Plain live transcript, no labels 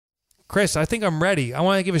Chris, I think I'm ready. I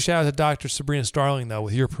want to give a shout out to Dr. Sabrina Starling, though,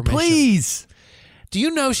 with your permission. Please. Do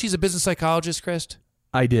you know she's a business psychologist, Chris?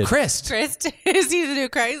 I did. Chris. Is he the new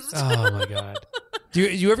Christ? Oh, my God. Do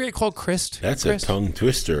you ever get called Chris? That's Chris? a tongue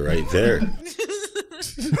twister right there.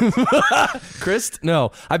 Chris?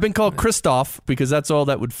 No. I've been called Christoph because that's all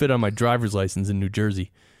that would fit on my driver's license in New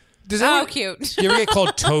Jersey. Cute. You ever get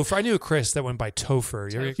called Topher? I knew a Chris that went by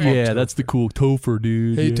Topher. You ever get called Yeah, Topher? that's the cool Topher,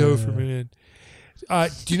 dude. Hey, yeah. Topher, man. Do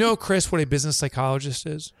you know, Chris, what a business psychologist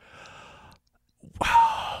is?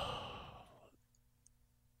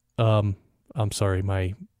 I'm sorry,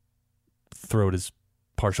 my throat is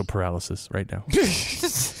partial paralysis right now.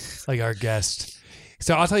 Like our guest.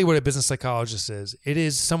 So I'll tell you what a business psychologist is. It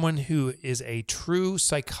is someone who is a true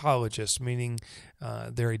psychologist, meaning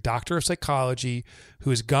they're a doctor of psychology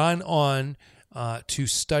who has gone on to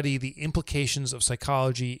study the implications of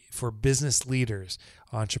psychology for business leaders,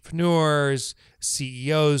 entrepreneurs,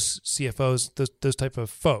 CEOs, CFOs, those type of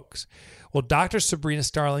folks. Well, Dr. Sabrina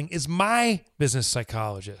Starling is my business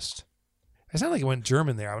psychologist. I sound like it went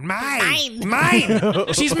German there. I went, mine.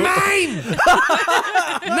 She's mine.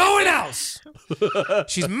 No one else.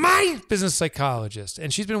 She's my business psychologist.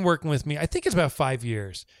 And she's been working with me, I think it's about 5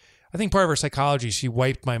 years. I think part of her psychology, she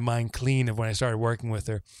wiped my mind clean of when I started working with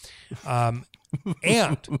her.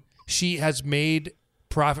 And she has made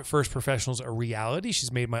Profit First Professionals a reality.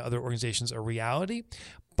 She's made my other organizations a reality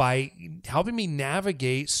by helping me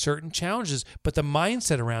navigate certain challenges, but the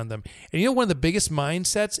mindset around them. And you know, one of the biggest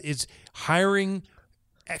mindsets is hiring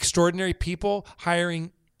extraordinary people,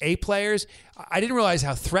 hiring A players. I didn't realize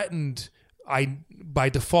how threatened I, by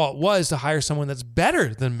default, was to hire someone that's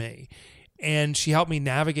better than me. And she helped me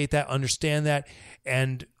navigate that, understand that,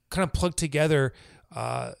 and kind of plug together,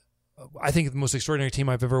 I think, the most extraordinary team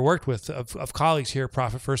I've ever worked with of colleagues here at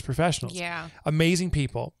Profit First Professionals. Yeah. Amazing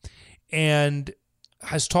people. And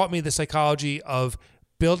has taught me the psychology of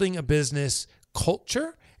building a business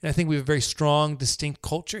culture. And I think we have a very strong, distinct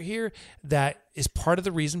culture here that is part of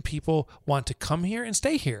the reason people want to come here and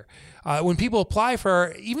stay here. When people apply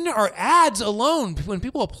for even our ads alone, when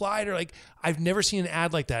people apply, they're like, I've never seen an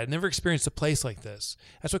ad like that. I've never experienced a place like this.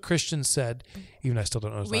 That's what Christian said, even I still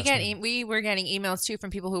don't know his last name. We were getting emails, too, from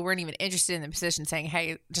people who weren't even interested in the position saying,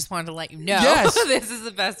 hey, just wanted to let you know. Yes. This is the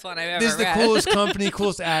best one I've ever read. This is the coolest company,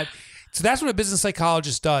 coolest ad. So that's what a business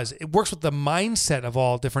psychologist does. It works with the mindset of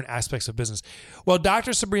all different aspects of business. Well,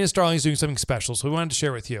 Dr. Sabrina Starling is doing something special, so we wanted to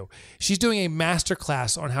share with you. She's doing a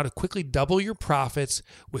masterclass on how to quickly double your profits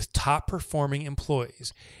with top-performing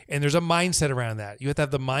employees. And there's a mindset around that. You have to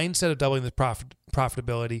have the mindset of doubling the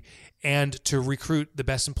profitability and to recruit the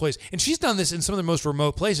best employees. And she's done this in some of the most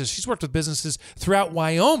remote places. She's worked with businesses throughout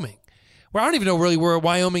Wyoming. Well, I don't even know really where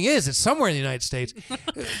Wyoming is. It's somewhere in the United States.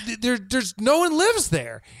 There's no one lives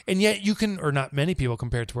there. And yet you can, or not many people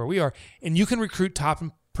compared to where we are, and you can recruit top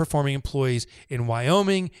performing employees in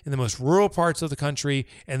Wyoming, in the most rural parts of the country,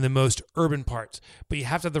 and the most urban parts. But you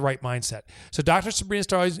have to have the right mindset. So Dr. Sabrina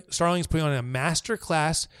Starling is putting on a master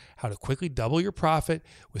class, how to quickly double your profit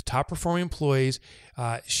with top performing employees.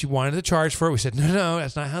 She wanted to charge for it. We said, no,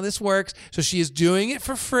 that's not how this works. So she is doing it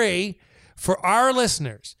for free for our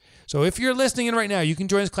listeners. So if you're listening in right now, you can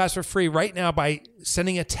join this class for free right now by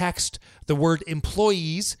sending a text, the word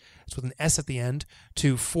employees, it's with an S at the end,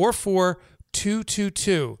 to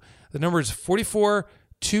 44222. The number is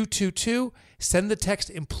 44222. Send the text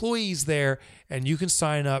employees there, and you can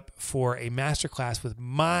sign up for a masterclass with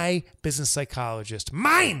my business psychologist,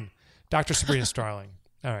 mine, Dr. Sabrina Starling.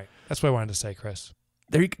 All right. That's what I wanted to say, Chris.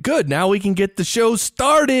 There you go. Good. Now we can get the show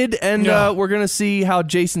started, and we're gonna see how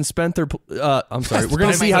Jason Spencer. I'm sorry. We're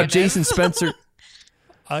gonna see how Jason Spencer.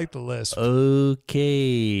 I like the list.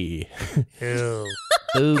 Okay. Ew.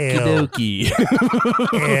 Okie dokie.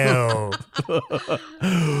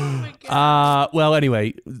 Well,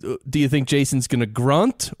 anyway, do you think Jason's gonna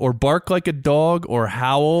grunt or bark like a dog or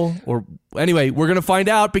howl or? Anyway, we're gonna find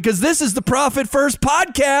out because this is the Profit First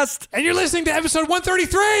podcast, and you're listening to episode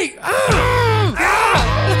 133. How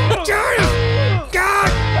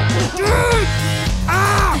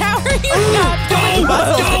are you not putting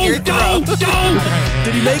muscles in your throat?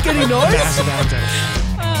 Did he make any noise?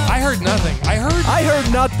 I heard nothing. I heard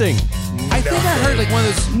nothing. I think I heard like one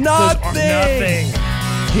of those. Nothing.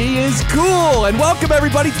 He is cool. And welcome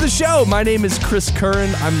everybody to the show. My name is Chris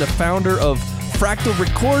Curran. I'm the founder of Fractal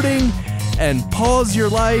Recording and Pause Your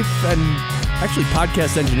Life and actually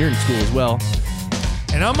podcast engineering school as well.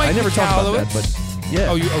 And I'm Mike I never talked about that, but Yeah.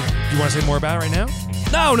 Oh, you want to say more about it right now?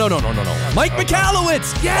 No. Mike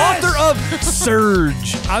Michalowicz, Yes! author of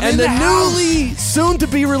Surge, I'm and in the the house. newly,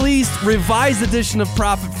 soon-to-be-released, revised edition of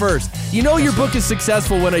Profit First. You know your book is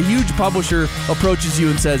successful when a huge publisher approaches you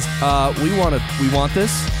and says, "We want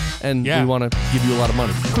this, and we want to give you a lot of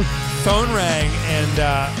money." Phone rang, and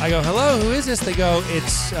I go, "Hello, who is this?" They go,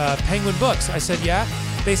 "It's Penguin Books." I said, "Yeah."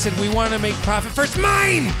 They said, "We want to make Profit First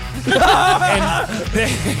mine!" And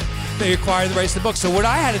they acquired the rights to the book. So what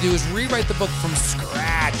I had to do is rewrite the book from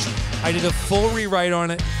scratch. I did a full rewrite on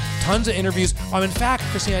it, tons of interviews. In fact,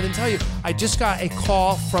 Christine, I didn't tell you, I just got a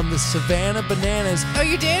call from the Savannah Bananas. Oh,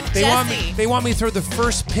 you did? They Jesse. want me to throw the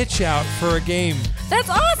first pitch out for a game. That's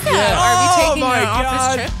awesome. Yeah. Are we Oh, taking my an God.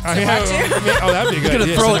 office trip to watch you? Oh, that'd be good. You're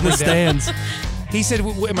gonna Yeah, throw send it in the everyone down. stands. He said,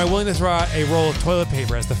 "Am I willing to throw out a roll of toilet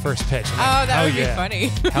paper as the first pitch?" I'm like, Oh, that would yeah. be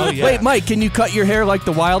funny. Hell yeah. Wait, Mike, can you cut your hair like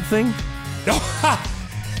the Wild Thing?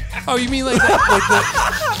 Oh, you mean like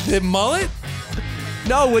the mullet?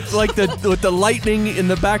 No, with the lightning in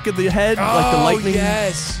the back of the head, like the lightning.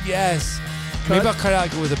 Yes. Maybe I'll cut it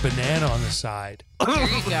out with a banana on the side. There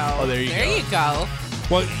you go. Oh, there you go.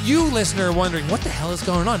 Well, you listener are wondering, what the hell is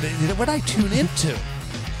going on? What did I tune into?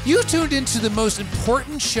 You tuned into the most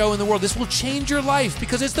important show in the world. This will change your life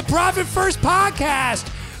because it's the Profit First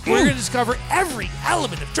podcast. We're going to discover every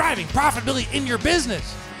element of driving profitability in your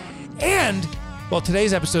business. And, well,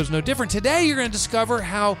 today's episode is no different. Today, you're going to discover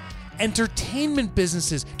how entertainment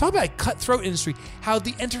businesses, talk about a cutthroat industry, how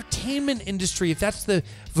the entertainment industry, if that's the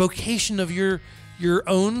vocation of your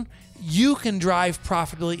own, you can drive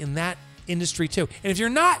profitability in that industry too. And if you're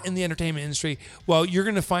not in the entertainment industry, well, you're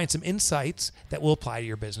going to find some insights that will apply to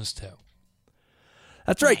your business too.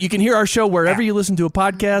 That's right. You can hear our show wherever you listen to a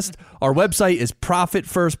podcast. Our website is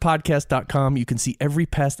profitfirstpodcast.com. You can see every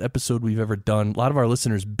past episode we've ever done. A lot of our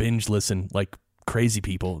listeners binge listen like crazy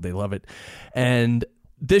people. They love it. And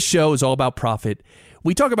this show is all about profit.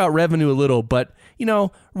 We talk about revenue a little, but,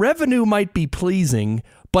 revenue might be pleasing,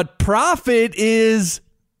 but profit is...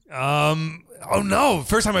 Oh no!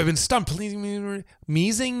 First time I've been stumped. Measing,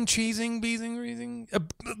 cheesing, beezing, reasing.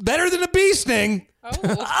 Better than a bee sting.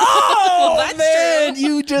 Oh, that's man, true.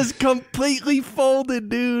 you just completely folded,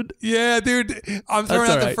 dude. Yeah, dude. I'm throwing That's out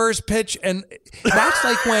all the right. first pitch, and that's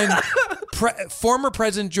like when former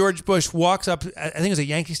President George Bush walks up, I think it was a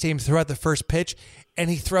Yankee Stadium, to throw out the first pitch,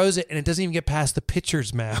 and he throws it, and it doesn't even get past the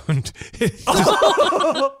pitcher's mound.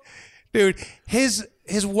 Dude, his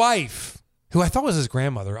wife, who I thought was his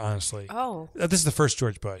grandmother, honestly. Oh. This is the first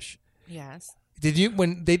George Bush. Yes.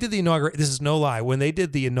 When they did the inauguration, this is no lie, when they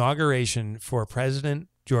did the inauguration for President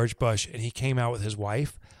George Bush and he came out with his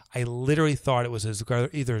wife, I literally thought it was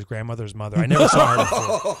either his grandmother or his mother. I never saw her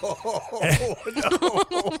before.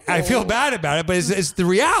 No. I feel bad about it, but it's the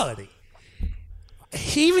reality.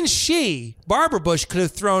 Even Barbara Bush, could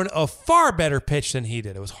have thrown a far better pitch than he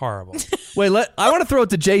did. It was horrible. Wait, I want to throw it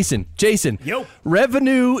to Jason. Jason, Yo.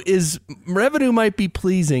 revenue might be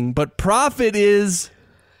pleasing, but profit is...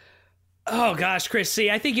 Oh, gosh, Chris, see,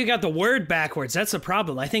 I think you got the word backwards. That's the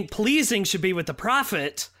problem. I think pleasing should be with the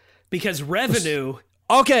profit because revenue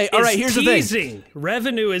Okay, all right, here's teasing. the thing.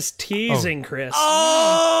 Revenue is teasing, Chris.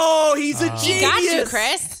 Oh, he's a genius. Got you,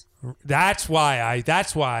 Chris. That's why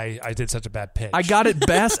I did such a bad pitch. I got it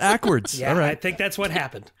bass backwards. Yeah, all I right. think that's what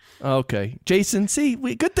happened. Okay. Jason, see,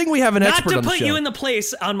 good thing we have an Not expert to on the put show. you in the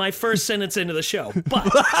place on my first sentence into the show, but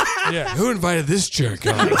Yeah, who invited this jerk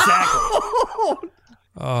on? exactly.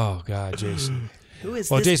 Oh God, Jason. Who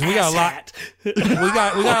is Well, this Jason, we got a lot. asshat? We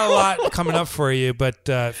got a lot coming up for you, but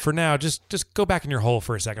for now, just go back in your hole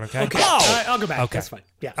for a second, okay? Okay, I'll go back. Okay. That's fine.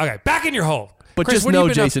 Yeah. Okay, back in your hole. But Chris, just what have know,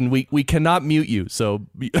 you been up- Jason, we cannot mute you. So,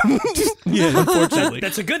 yeah, unfortunately.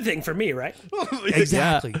 That's a good thing for me, right?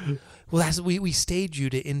 Exactly. Well, we staged you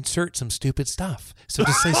to insert some stupid stuff. So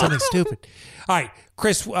just say something stupid. All right,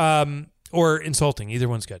 Chris, or insulting. Either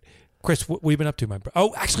one's good. Chris, what have you been up to, my bro?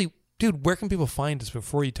 Oh, actually, dude, where can people find us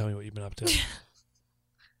before you tell me what you've been up to?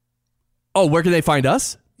 Oh, where can they find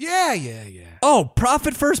us? Yeah. Oh,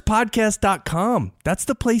 profitfirstpodcast.com. That's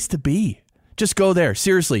the place to be. Just go there.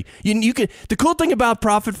 Seriously. You can. The cool thing about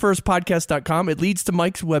profitfirstpodcast.com, it leads to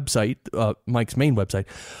Mike's website, Mike's main website.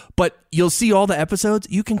 But you'll see all the episodes.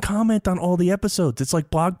 You can comment on all the episodes. It's like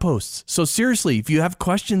blog posts. So seriously, if you have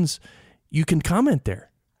questions, you can comment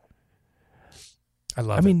there. I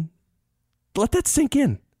love it. I mean, let that sink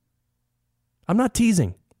in. I'm not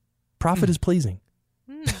teasing. Profit is pleasing.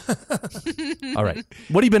 All right.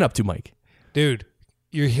 What have you been up to, Mike? Dude,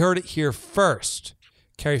 you heard it here first.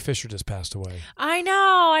 Carrie Fisher just passed away. I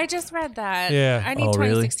know. I just read that. Yeah. I need Oh,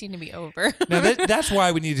 really? 2016 to be over. Now, that's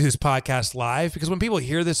why we need to do this podcast live, because when people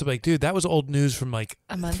hear this, they'll be like, dude, that was old news from like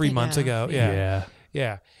A month 3 months ago. ago. Yeah.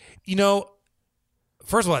 Yeah.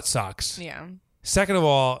 First of all, it sucks. Yeah. Second of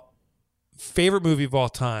all, favorite movie of all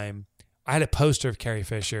time. I had a poster of Carrie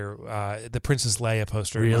Fisher, the Princess Leia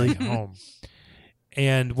poster Really? at home.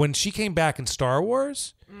 And when she came back in Star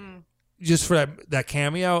Wars, just for that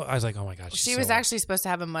cameo, I was like, oh my God. She was actually supposed to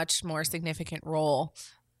have a much more significant role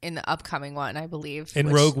in the upcoming one, I believe. In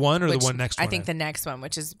Rogue One or the one next one? I think the next one,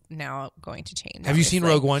 which is now going to change. Have you seen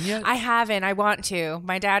Rogue One yet? I haven't. I want to.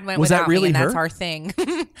 My dad went Was that without really me, and that's her? our thing.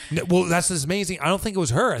 No, well, that's amazing. I don't think it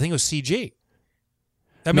was her. I think it was CG.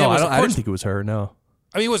 I No, it was, I didn't think it was her. No.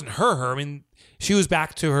 I mean, it wasn't her. I mean, she was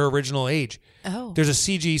back to her original age. Oh. There's a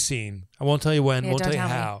CG scene. I won't tell you when. Yeah, Won't tell don't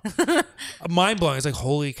you tell how. Mind blowing. It's like,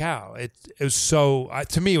 holy cow! It was so.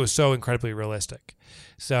 To me, it was so incredibly realistic.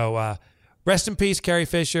 So, rest in peace, Carrie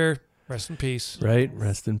Fisher. Rest in peace. Right.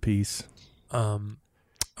 Rest in peace. All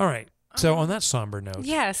right. So, on that somber note,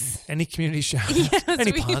 Yes. any community shout outs? Yes,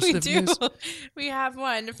 Any we positive do. news? We have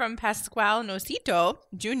one from Pascual Nocito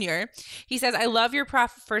Jr. He says, I love your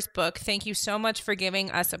Profit First book. Thank you so much for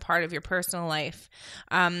giving us a part of your personal life.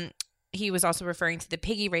 He was also referring to the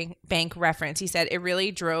piggy bank reference. He said, it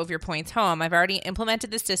really drove your points home. I've already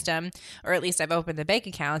implemented the system, or at least I've opened the bank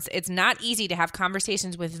accounts. It's not easy to have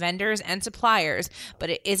conversations with vendors and suppliers, but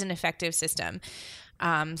it is an effective system.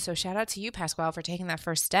 So shout out to you, Pascual, for taking that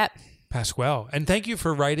first step. Pasquale. And thank you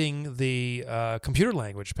for writing the computer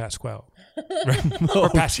language, Pasquale. Oh,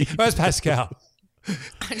 It was Pascal.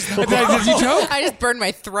 I just, Did you choke? I just burned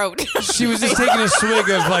my throat. She was just taking a swig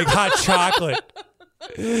of like hot chocolate.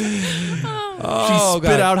 She Oh, spit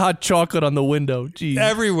God. out hot chocolate on the window. Jeez.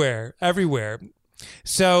 Everywhere.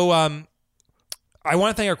 So I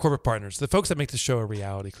want to thank our corporate partners, the folks that make the show a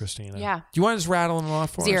reality, Christina. Yeah. Do you want to just rattle them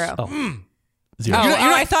off for Zero. us? Oh. Zero. Oh, You're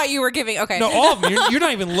not- I thought you were giving. Okay. No, all of them. You're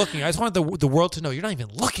not even looking. I just want the world to know you're not even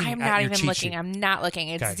looking I'm at not your even cheat looking. sheet. I'm not looking.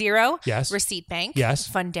 It's Okay. Zero. Yes. Receipt Bank. Yes.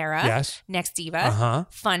 Fundera. Yes. Next Diva. Uh-huh.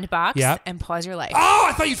 Fundbox. Yep. And Pause Your Life. Oh,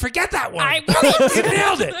 I thought you'd forget that one. I won't. You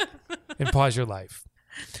nailed it. And pause your life.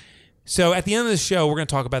 So at the end of the show, we're going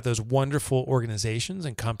to talk about those wonderful organizations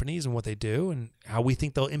and companies and what they do and how we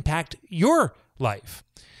think they'll impact your life.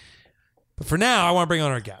 But for now, I want to bring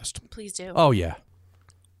on our guest. Please do. Oh, yeah.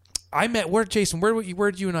 Jason, where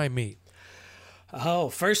did you and I meet? Oh,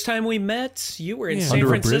 first time we met, you were in Yeah. San Under a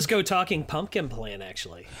bridge? Francisco talking pumpkin plan,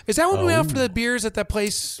 actually. Is that when we went out for the beers at that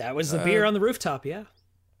place? That was the beer on the rooftop, yeah.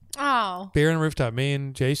 Oh. Beer on the rooftop, me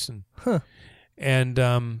and Jason.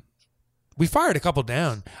 And we fired a couple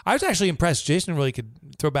down. I was actually impressed. Jason really could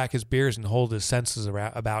throw back his beers and hold his senses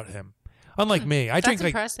about him. Unlike me, I drink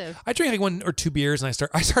impressive. I drink like 1 or 2 beers and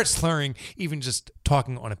I start slurring even just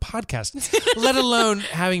talking on a podcast, let alone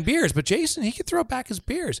having beers. But Jason, he could throw back his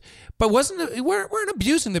beers. But we weren't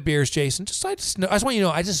abusing the beers, Jason. I just want you to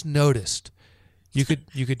know, I just noticed you could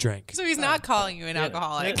drink. So he's not calling you an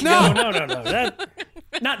alcoholic. No. That,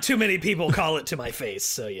 not too many people call it to my face,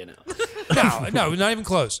 so you know. No, not even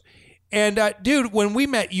close. And dude, when we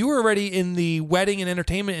met, you were already in the wedding and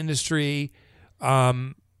entertainment industry.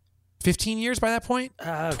 15 years by that point?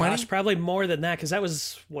 20? Gosh, probably more than that, because that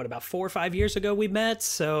was, about 4 or 5 years ago we met.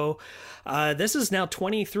 So this is now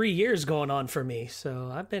 23 years going on for me.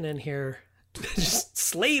 So I've been in here just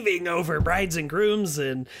slaving over brides and grooms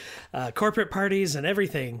and corporate parties and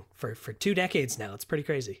everything for 2 decades now. It's pretty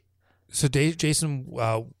crazy. So Jason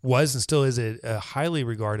was and still is a highly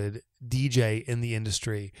regarded DJ in the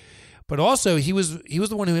industry. But also he was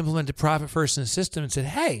the one who implemented Profit First in the system and said,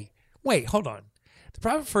 hey, wait, hold on. The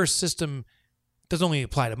Profit First system doesn't only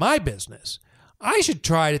apply to my business. I should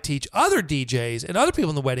try to teach other DJs and other people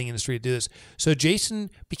in the wedding industry to do this. So Jason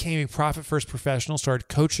became a Profit First professional, started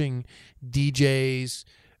coaching DJs,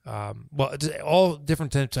 all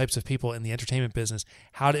different types of people in the entertainment business,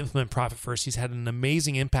 how to implement Profit First. He's had an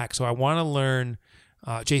amazing impact. So I want to learn,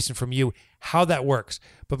 Jason, from you how that works.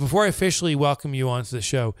 But before I officially welcome you onto the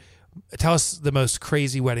show, tell us the most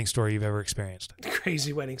crazy wedding story you've ever experienced.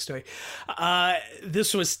 Crazy wedding story.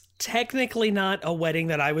 This was technically not a wedding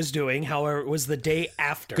that I was doing. However, it was the day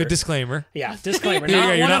after. Good disclaimer. Yeah, disclaimer. Here you go,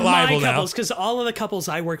 Not you're one not of my liable now. couples, because all of the couples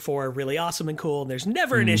I work for are really awesome and cool, and there's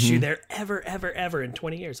never an issue there, ever in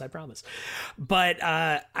 20 years, I promise. But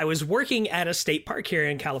I was working at a state park here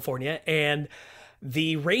in California, and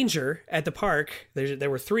the ranger at the park, there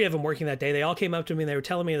were 3 of them working that day. They all came up to me and they were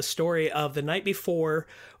telling me the story of the night before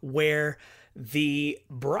where the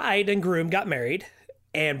bride and groom got married.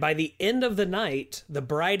 And by the end of the night, the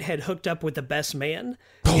bride had hooked up with the best man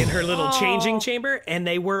in her little changing chamber, and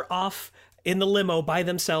they were off in the limo by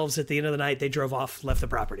themselves at the end of the night. They drove off, left the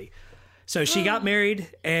property. So she got married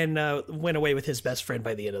and went away with his best friend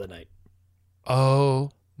by the end of the night.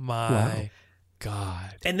 Oh my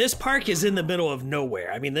God. And this park is in the middle of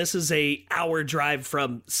nowhere. I mean, this is a hour drive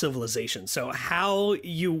from civilization. So how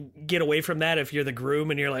you get away from that if you're the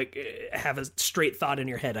groom and you're like, have a straight thought in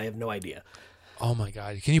your head, I have no idea. Oh my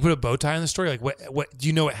God. Can you put a bow tie on the story? Like what do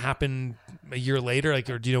you know what happened a year later? Like,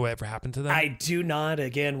 or do you know what ever happened to them? I do not.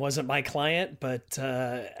 Again, wasn't my client, but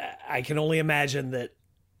I can only imagine that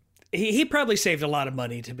he probably saved a lot of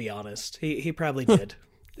money, to be honest. He probably did.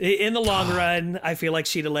 In the long run, I feel like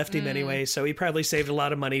she'd have left him anyway, so he probably saved a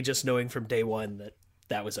lot of money just knowing from day one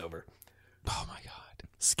that was over. Oh my God.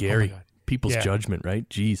 Scary. Oh my God. People's judgment, right?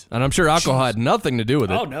 Jeez. And I'm sure alcohol had nothing to do with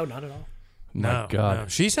it. Oh, no, not at all. My God. No.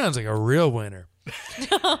 She sounds like a real winner.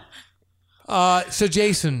 So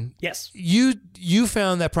Jason, Yes. you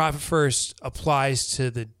found that Profit First applies to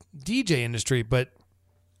the DJ industry, but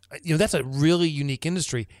that's a really unique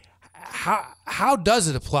industry. How does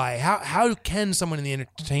it apply? How can someone in the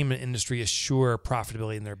entertainment industry assure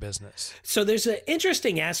profitability in their business? So there's an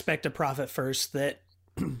interesting aspect of Profit First that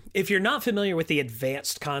if you're not familiar with the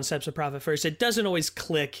advanced concepts of Profit First, it doesn't always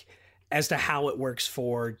click as to how it works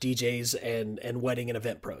for DJs and wedding and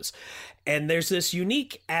event pros. And there's this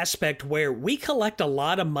unique aspect where we collect a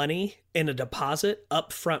lot of money in a deposit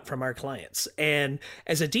up front from our clients. And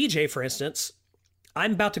as a DJ, for instance,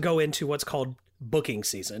 I'm about to go into what's called booking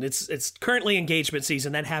season. It's currently engagement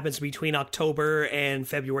season. That happens between October and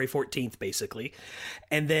February 14th, basically.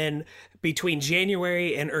 And then between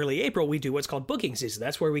January and early April, we do what's called booking season.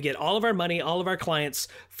 That's where we get all of our money, all of our clients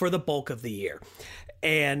for the bulk of the year.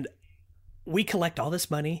 And we collect all this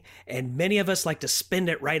money, and many of us like to spend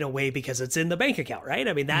it right away because it's in the bank account, right?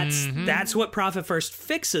 I mean, that's what Profit First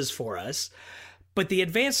fixes for us. But the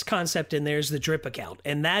advanced concept in there is the drip account.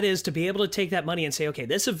 And that is to be able to take that money and say, okay,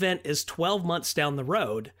 this event is 12 months down the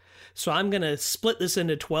road. So I'm going to split this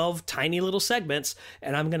into 12 tiny little segments,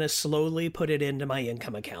 and I'm going to slowly put it into my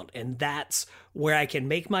income account. And that's where I can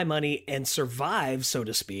make my money and survive, so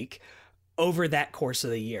to speak, over that course of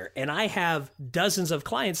the year. And I have dozens of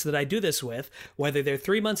clients that I do this with, whether they're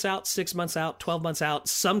 3 months out, 6 months out, 12 months out,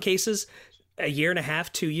 some cases, a year and a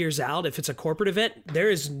half, 2 years out. If it's a corporate event, there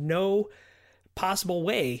is no possible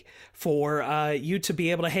way for you to be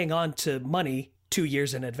able to hang on to money 2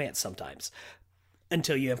 years in advance sometimes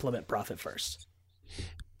until you implement Profit First.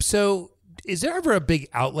 So is there ever a big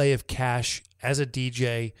outlay of cash as a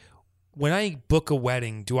DJ? When I book a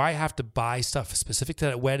wedding, do I have to buy stuff specific to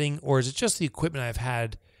that wedding, or is it just the equipment I've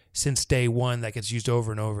had since day one that gets used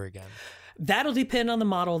over and over again? That'll depend on the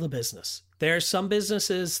model of the business. There are some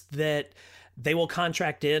businesses that they will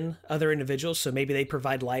contract in other individuals. So maybe they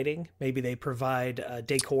provide lighting, maybe they provide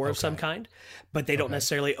decor of some kind, but they don't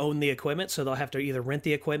necessarily own the equipment. So they'll have to either rent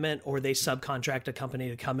the equipment or they subcontract a company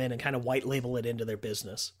to come in and kind of white label it into their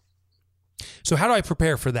business. So how do I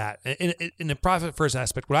prepare for that? In the Profit First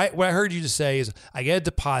aspect, what I heard you to say is I get a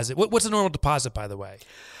deposit. What's a normal deposit, by the way?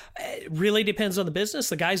 It really depends on the business.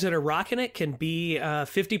 The guys that are rocking it can be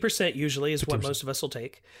 50% usually is 50%. What most of us will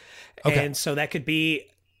take. Okay. And so that could be,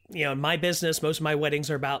 in my business, most of my weddings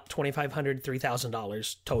are about $2,500,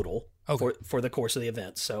 $3,000 total for the course of the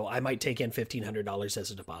event. So I might take in $1,500 as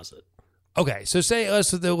a deposit. Okay. So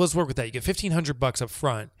let's work with that. You get $1,500 up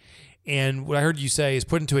front. And what I heard you say is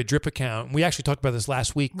put into a drip account. We actually talked about this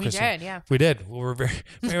last week. We did, yeah. We did. Well, we're very,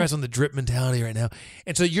 very much on the drip mentality right now.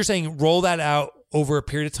 And so you're saying roll that out over a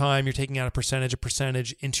period of time. You're taking out a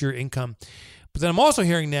percentage into your income. But then I'm also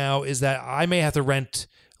hearing now is that I may have to rent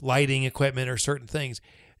lighting equipment or certain things.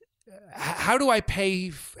 How do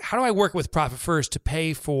I work with Profit First to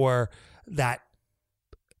pay for that?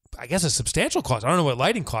 I guess a substantial cost. I don't know what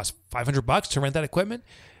lighting costs, $500 to rent that equipment.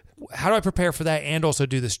 How do I prepare for that and also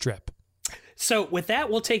do this drip? So with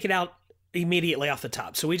that, we'll take it out immediately off the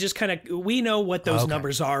top. So we just we know what those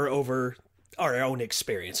numbers are over our own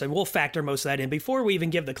experience, and we'll factor most of that in. Before we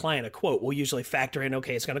even give the client a quote, we'll usually factor in,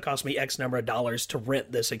 okay, it's going to cost me X number of dollars to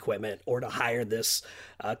rent this equipment or to hire this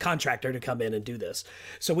contractor to come in and do this.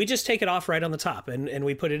 So we just take it off right on the top, and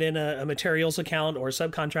we put it in a materials account or a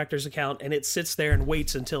subcontractor's account, and it sits there and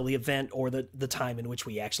waits until the event or the time in which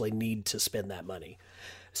we actually need to spend that money.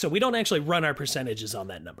 So we don't actually run our percentages on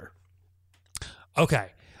that number.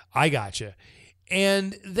 Okay, I gotcha.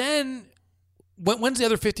 And then when's the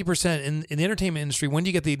other 50% in the entertainment industry? When do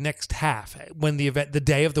you get the next half? When the event, the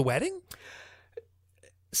day of the wedding?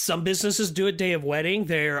 Some businesses do a day of wedding.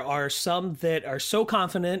 There are some that are so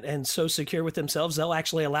confident and so secure with themselves, they'll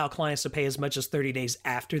actually allow clients to pay as much as 30 days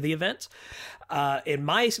after the event. In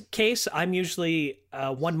my case, I'm usually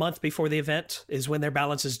 1 month before the event is when their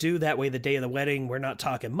balance is due. That way, the day of the wedding, we're not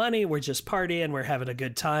talking money. We're just partying. We're having a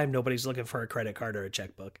good time. Nobody's looking for a credit card or a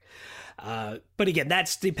checkbook. But again,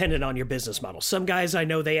 that's dependent on your business model. Some guys I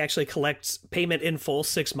know, they actually collect payment in full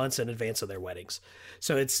 6 months in advance of their weddings.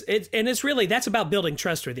 So it's really, that's about building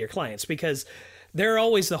trust with your clients, because there are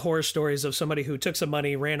always the horror stories of somebody who took some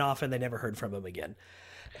money, ran off, and they never heard from them again.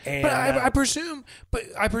 And, But I presume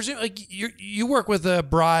like you work with a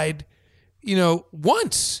bride,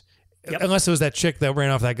 once, Yep. unless it was that chick that ran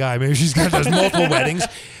off that guy. Maybe she's got those multiple weddings.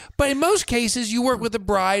 But in most cases, you work with the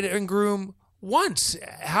bride and groom once.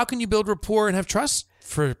 How can you build rapport and have trust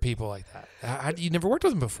for people like that? You never worked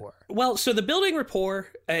with them before. Well, so the building rapport,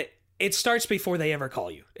 it starts before they ever call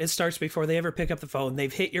you. It starts before they ever pick up the phone.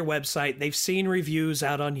 They've hit your website. They've seen reviews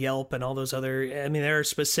out on Yelp and all those other, there are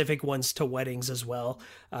specific ones to weddings as well.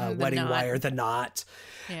 Wedding Wire, The Knot.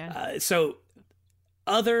 Yeah. So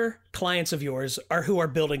other clients of yours are who are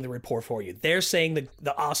building the rapport for you. They're saying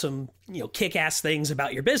the awesome, kick-ass things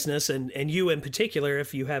about your business, and you in particular,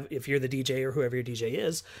 if you're the DJ or whoever your DJ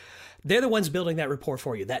is, they're the ones building that rapport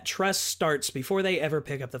for you. That trust starts before they ever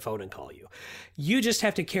pick up the phone and call you. You just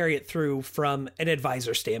have to carry it through from an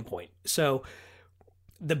advisor standpoint. So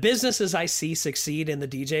the businesses I see succeed in the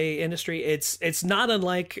DJ industry, it's not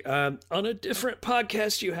unlike on a different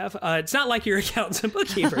podcast you have. It's not like your accountants and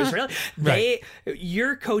bookkeepers, really. Right.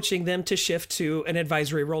 You're coaching them to shift to an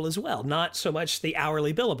advisory role as well, not so much the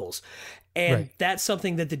hourly billables. And Right. that's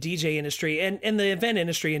something that the DJ industry and the event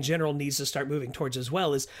industry in general needs to start moving towards as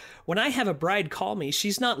well. Is when I have a bride call me,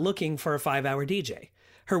 she's not looking for a 5-hour DJ.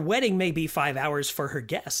 Her wedding may be 5 hours for her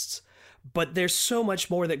guests, but there's so much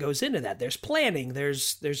more that goes into that. There's planning.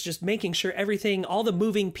 There's just making sure everything, all the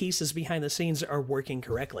moving pieces behind the scenes are working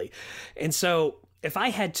correctly. And so if I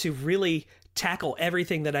had to really tackle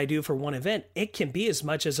everything that I do for one event, it can be as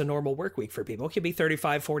much as a normal work week for people. It can be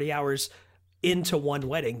 35, 40 hours into one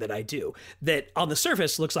wedding that I do that on the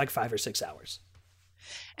surface looks like 5 or 6 hours.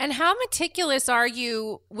 And how meticulous are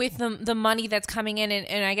you with the money that's coming in,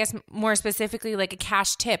 and I guess more specifically like a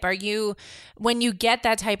cash tip? Are you, when you get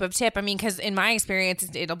that type of tip, because in my experience,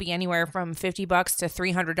 it'll be anywhere from $50 to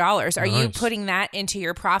 $300. Are you putting that into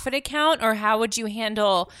your profit account, or how would you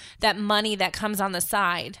handle that money that comes on the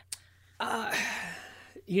side?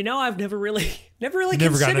 I've never really Never gotten a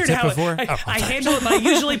considered tip how before? I handle it by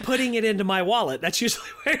usually putting it into my wallet. That's usually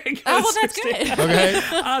where it goes. Oh, well, that's good.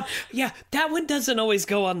 Okay. Yeah, that one doesn't always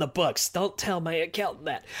go on the books. Don't tell my accountant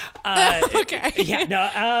that. Okay. Yeah, no,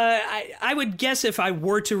 I would guess if I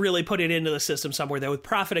were to really put it into the system somewhere, though, with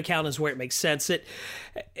profit account is where it makes sense.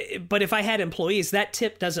 But if I had employees, that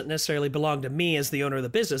tip doesn't necessarily belong to me as the owner of the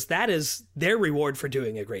business. That is their reward for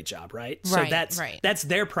doing a great job, right? So that's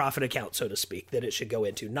their profit account, so to speak, that it should go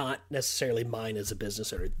into, not necessarily mine as a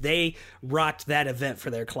business owner. They rocked that event for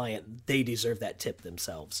their client. They deserve that tip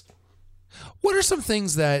themselves. What are some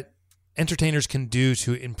things that entertainers can do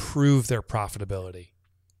to improve their profitability?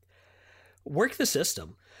 Work the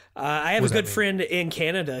system. I have a good friend in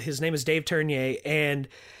Canada. His name is Dave Tournier, and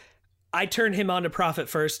I turned him on to Profit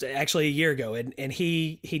First actually a year ago, and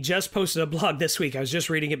he just posted a blog this week. I was just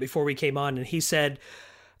reading it before we came on, and he said,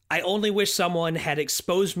 I only wish someone had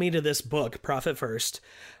exposed me to this book, Profit First,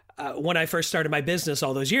 when I first started my business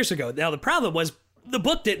all those years ago. Now, the problem was the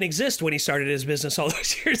book didn't exist when he started his business all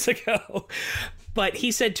those years ago. But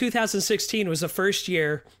he said 2016 was the first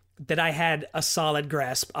year that I had a solid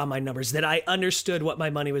grasp on my numbers, that I understood what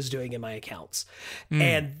my money was doing in my accounts.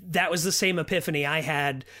 And that was the same epiphany I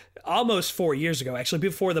had almost 4 years ago. Actually,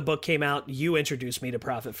 before the book came out, you introduced me to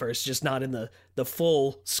Profit First, just not in the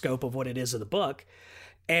full scope of what it is of the book.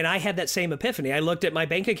 And I had that same epiphany. I looked at my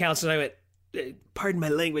bank accounts and I went, pardon my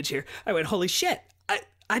language here, I went, holy shit,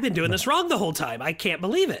 I've been doing this wrong the whole time. I can't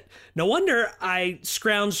believe it. No wonder I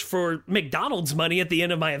scrounge for McDonald's money at the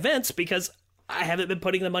end of my events, because I haven't been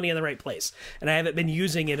putting the money in the right place and I haven't been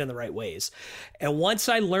using it in the right ways. And once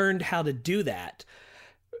I learned how to do that,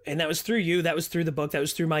 and that was through you, that was through the book, that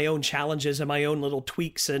was through my own challenges and my own little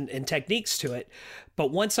tweaks and techniques to it.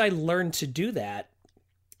 But once I learned to do that,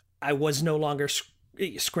 I was no longer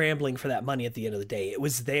scrambling for that money at the end of the day. It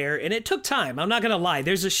was there, and it took time. I'm not going to lie.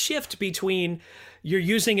 There's a shift between you're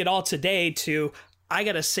using it all today to I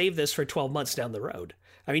got to save this for 12 months down the road.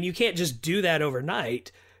 I mean, you can't just do that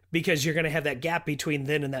overnight, because you're going to have that gap between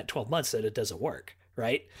then and that 12 months that it doesn't work,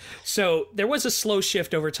 right? So there was a slow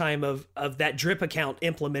shift over time of that drip account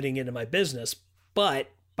implementing into my business,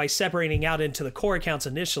 but by separating out into the core accounts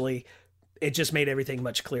initially, it just made everything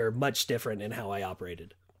much clearer, much different in how I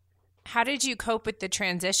operated. How did you cope with the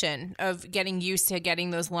transition of getting used to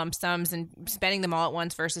getting those lump sums and spending them all at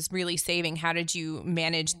once versus really saving? How did you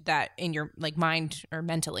manage that in your mind or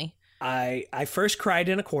mentally? I first cried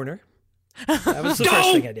in a corner. That was the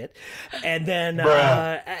first thing I did. And then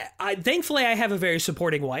thankfully I have a very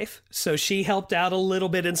supporting wife. So she helped out a little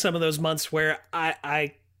bit in some of those months where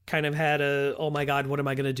I kind of had oh my God, what am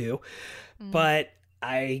I going to do? But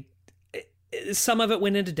some of it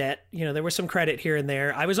went into debt. There was some credit here and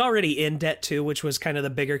there. I was already in debt too, which was kind of the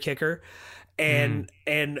bigger kicker. And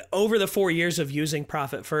over the 4 years of using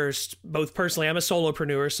Profit First, both personally, I'm a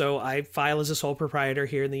solopreneur, so I file as a sole proprietor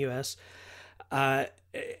here in the U.S.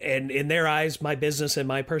 And in their eyes, my business and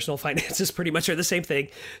my personal finances pretty much are the same thing.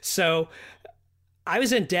 So I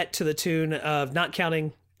was in debt to the tune of, not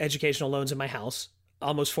counting educational loans in my house,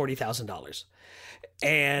 almost $40,000.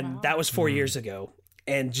 And that was 4 years ago.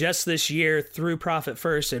 And just this year, through Profit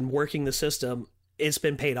First and working the system, it's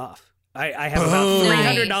been paid off. I have about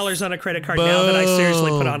 $300 on a credit card now that I seriously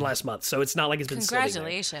put on last month. So it's not like it's been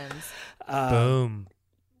Congratulations. Boom.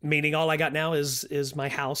 Meaning all I got now is my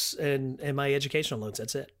house and my educational loans.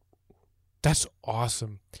 That's it. That's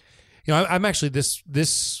awesome. I'm actually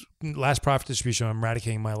this last profit distribution, I'm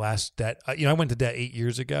eradicating my last debt. I went to debt 8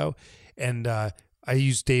 years ago, and I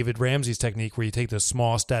used David Ramsey's technique where you take the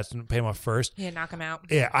smallest debts and pay them off first. Yeah, knock them out.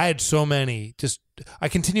 Yeah, I had so many. I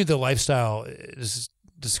continued the lifestyle, this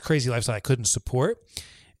crazy lifestyle I couldn't support,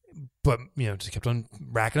 but just kept on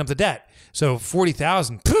racking up the debt. So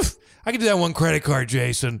 40,000, poof, I could do that one credit card,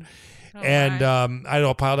 Jason. I had it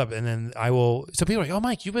all piled up, and then so people are like, oh,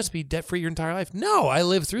 Mike, you must be debt free your entire life. No, I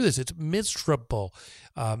lived through this. It's miserable.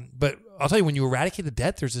 But I'll tell you, when you eradicate the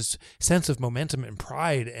debt, there's this sense of momentum and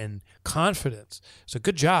pride and confidence. So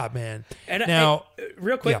good job, man. And now,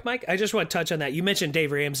 real quick, Mike, I just want to touch on that. You mentioned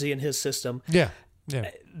Dave Ramsey and his system. Yeah.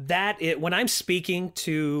 When I'm speaking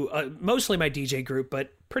to mostly my DJ group,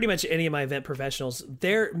 but pretty much any of my event professionals,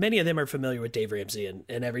 many of them are familiar with Dave Ramsey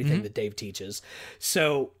and everything that Dave teaches.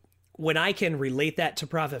 So when I can relate that to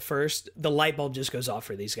Profit First, the light bulb just goes off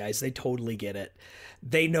for these guys. They totally get it.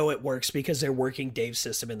 They know it works because they're working Dave's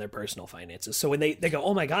system in their personal finances. So when they go,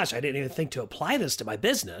 oh my gosh, I didn't even think to apply this to my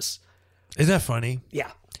business. Isn't that funny?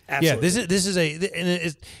 Yeah, absolutely. Yeah, this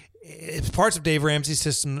is it's parts of Dave Ramsey's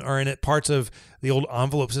system are in it. Parts of the old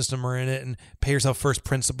envelope system are in it, and Pay Yourself First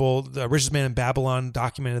principle. The richest man in Babylon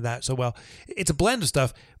documented that so well. It's a blend of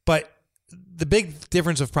stuff, but the big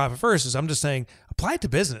difference of Profit First is I'm just saying apply it to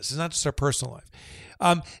business. It's not just our personal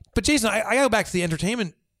life. But Jason, I go back to the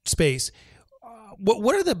entertainment space.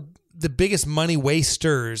 What are the biggest money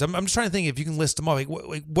wasters? I'm just trying to think if you can list them all. Like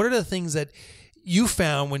what are the things that you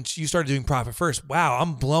found when you started doing Profit First? Wow,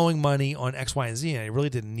 I'm blowing money on X, Y, and Z, and I really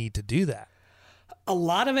didn't need to do that. A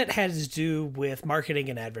lot of it has to do with marketing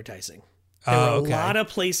and advertising. There are a lot of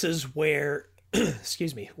places where,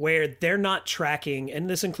 where they're not tracking, and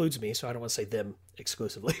this includes me, so I don't want to say them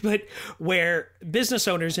exclusively, but where business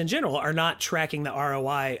owners in general are not tracking the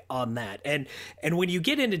ROI on that. And when you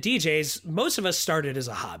get into DJs, most of us started as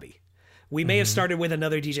a hobby. We may have started with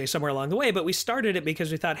another DJ somewhere along the way, but we started it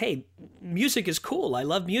because we thought, hey, music is cool. I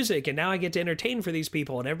love music, and now I get to entertain for these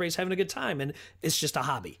people, and everybody's having a good time, and it's just a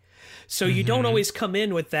hobby. So you don't always come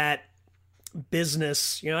in with that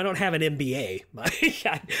business. I don't have an MBA.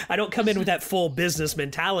 I don't come in with that full business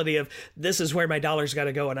mentality of this is where my dollars got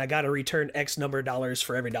to go, and I got to return X number of dollars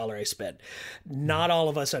for every dollar I spend. Not all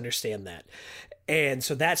of us understand that. And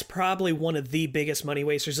so that's probably one of the biggest money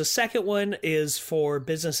wasters. The second one is for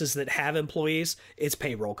businesses that have employees. It's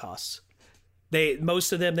payroll costs.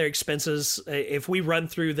 Most of them, their expenses, if we run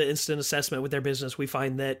through the instant assessment with their business, we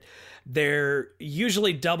find that they're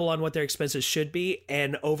usually double on what their expenses should be.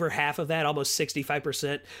 And over half of that, almost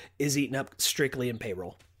 65%, is eaten up strictly in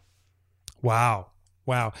payroll. Wow.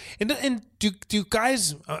 And do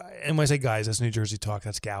guys, and when I say guys, that's New Jersey talk,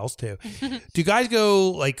 that's gals too. Do guys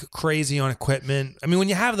go like crazy on equipment? I mean, when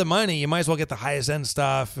you have the money, you might as well get the highest end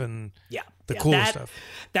stuff and the coolest stuff.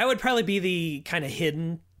 That would probably be the kind of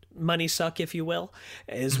hidden money suck, if you will,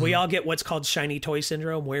 is we all get what's called shiny toy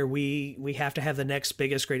syndrome, where we have to have the next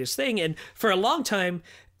biggest, greatest thing. And for a long time,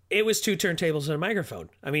 it was 2 turntables and a microphone.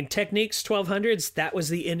 I mean, Technics 1200s, that was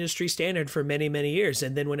the industry standard for many, many years.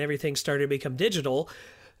 And then when everything started to become digital,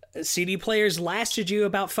 CD players lasted you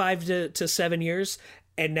about 5 to 7 years.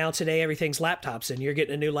 And now today everything's laptops, and you're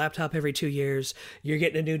getting a new laptop every 2 years. You're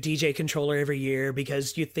getting a new DJ controller every year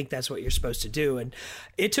because you think that's what you're supposed to do. And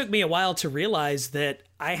it took me a while to realize that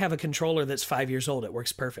I have a controller that's 5 years old. It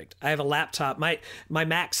works perfect. I have a laptop. My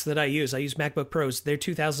Macs that I use MacBook Pros. They're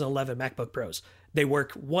 2011 MacBook Pros. They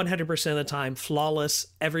work 100% of the time, flawless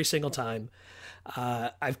every single time.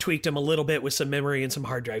 I've tweaked them a little bit with some memory and some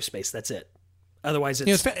hard drive space. That's it. Otherwise,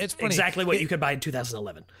 it's funny. exactly what you could buy in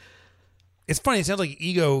 2011. It's funny. It sounds like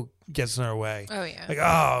ego gets in our way. Oh, yeah. Like,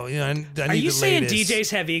 oh, I need Are you the saying latest. DJs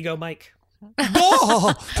have ego, Mike?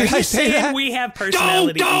 Oh, Are did I you say saying that? we have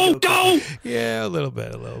personality? Go! Yeah, a little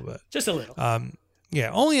bit. Just a little. Yeah,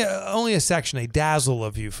 only a section, a dazzle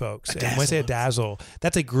of you folks. And when I say a dazzle,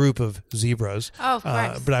 that's a group of zebras. Oh, of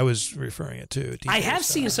course. But I was referring it to. I have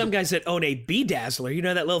seen some guys that own a bedazzler. You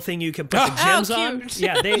know that little thing you can put the gems on? cute.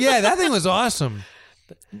 Yeah, Yeah, that thing was awesome.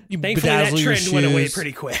 You thankfully that bedazzle your trend went away shoes.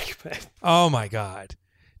 pretty quick. But Oh my God.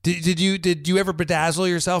 Did you ever bedazzle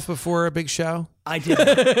yourself before a big show? I did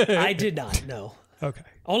not. I did not, no. Okay.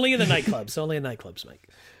 Only in the nightclubs. Only in nightclubs, Mike.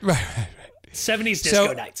 Right. 70s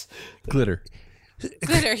disco nights. Glitter.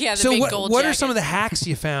 Glitter, yeah, the So big what gold are jacket. some of the hacks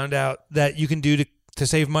you found out that you can do to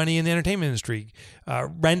save money in the entertainment industry?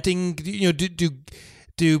 Renting,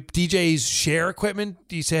 do DJs share equipment?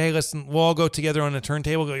 Do you say, hey, listen, we'll all go together on a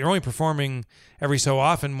turntable? You're only performing every so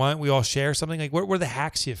often. Why don't we all share something? Like, what are the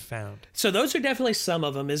hacks you've found? So those are definitely some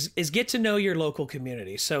of them is get to know your local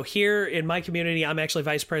community. So here in my community, I'm actually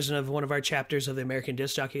vice president of one of our chapters of the American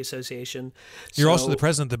Disc Jockey Association. You're So also the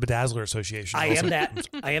president of the Bedazzler Association. I am that.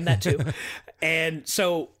 I am that too. And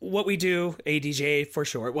so what we do, ADJ for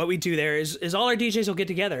short, what we do there is all our DJs will get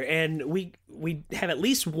together and we have at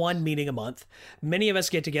least one meeting a month. Many of us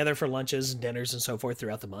get together for lunches and dinners and so forth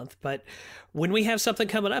throughout the month. But when we have something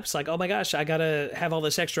coming up, it's like, oh my gosh, I got to have all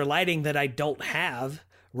this extra lighting that I don't have.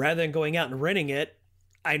 Rather than going out and renting it,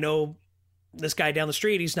 I know this guy down the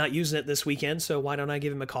street, he's not using it this weekend, so why don't I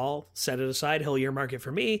give him a call, set it aside, he'll earmark it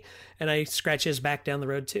for me, and I scratch his back down the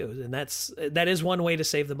road too. And that is one way to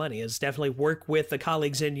save the money, is definitely work with the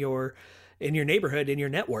colleagues in your neighborhood, in your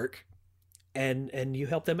network, and you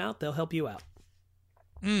help them out, they'll help you out.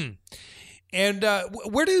 And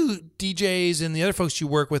where do DJs and the other folks you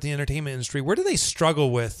work with in the entertainment industry, where do they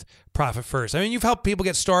struggle with Profit First? I mean, you've helped people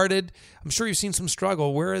get started. I'm sure you've seen some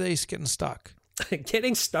struggle. Where are they getting stuck?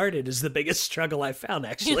 Getting started is the biggest struggle I found,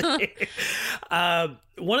 actually.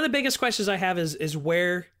 One of the biggest questions I have is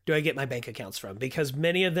where do I get my bank accounts from? Because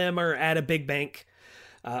many of them are at a big bank.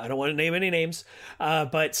 I don't want to name any names,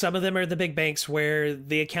 but some of them are the big banks where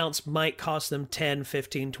the accounts might cost them $10,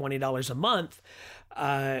 $15, $20 a month.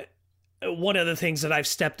 One of the things that I've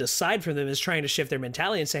stepped aside from them is trying to shift their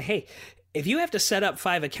mentality and say, hey, if you have to set up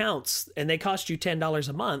 5 accounts and they cost you $10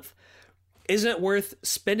 a month, isn't it worth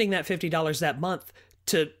spending that $50 that month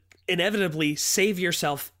to inevitably save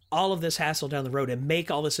yourself all of this hassle down the road and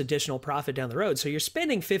make all this additional profit down the road? So you're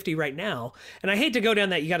spending $50 right now. And I hate to go down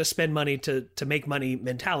that you got to spend money to make money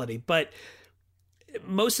mentality, but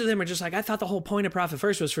most of them are just like, I thought the whole point of Profit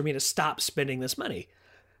First was for me to stop spending this money.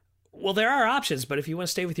 Well, there are options, but if you want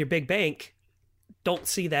to stay with your big bank, don't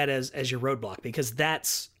see that as your roadblock, because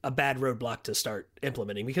that's a bad roadblock to start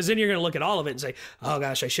implementing, because then you're going to look at all of it and say, oh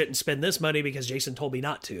gosh, I shouldn't spend this money because Jason told me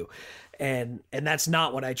not to. And that's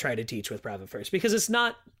not what I try to teach with Profit First, because it's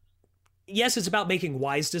not, yes, it's about making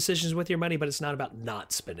wise decisions with your money, but it's not about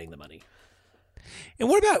not spending the money. And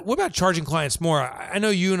what about charging clients more? I know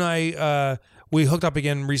you and I, we hooked up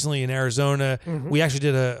again recently in Arizona. Mm-hmm. We actually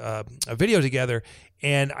did a video together.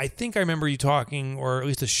 And I think I remember you talking, or at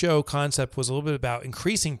least the show concept was a little bit about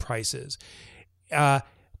increasing prices. But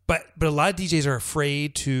a lot of DJs are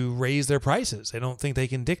afraid to raise their prices. They don't think they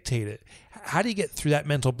can dictate it. How do you get through that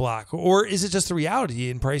mental block? Or is it just the reality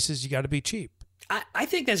in prices, you got to be cheap? I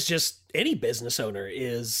think that's just any business owner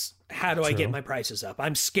is, how do I get my prices up?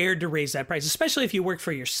 I'm scared to raise that price, especially if you work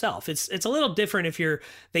for yourself. It's a little different if you're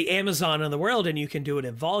the Amazon of the world and you can do it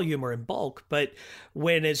in volume or in bulk. But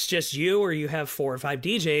when it's just you, or you have 4 or 5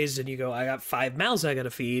 DJs and you go, I got 5 mouths I got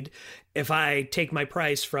to feed. If I take my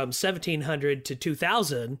price from $1,700 to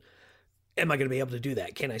 $2,000, am I going to be able to do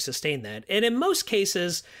that? Can I sustain that? And in most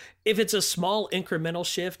cases, if it's a small incremental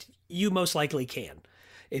shift, you most likely can.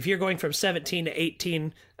 If you're going from 17 to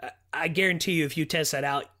 18, I guarantee you, if you test that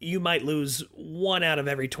out, you might lose 1 out of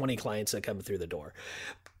every 20 clients that come through the door.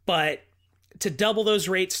 But to double those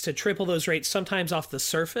rates, to triple those rates, sometimes off the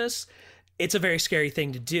surface, it's a very scary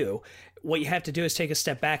thing to do. What you have to do is take a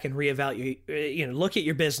step back and reevaluate, look at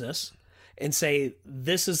your business and say,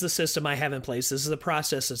 this is the system I have in place. This is the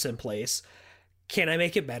process that's in place. Can I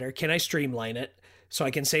make it better? Can I streamline it so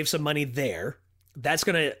I can save some money there? That's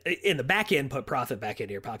going to, in the back end, put profit back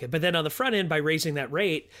into your pocket. But then on the front end, by raising that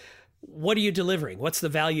rate, what are you delivering? What's the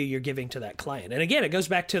value you're giving to that client? And again, it goes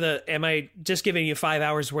back to am I just giving you 5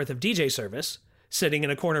 hours worth of DJ service, sitting in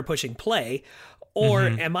a corner pushing play, or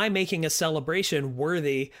am I making a celebration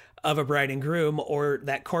worthy of a bride and groom or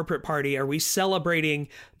that corporate party? Are we celebrating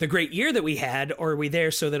the great year that we had, or are we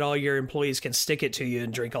there so that all your employees can stick it to you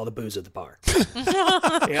and drink all the booze at the bar?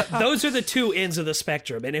 Yeah, those are the two ends of the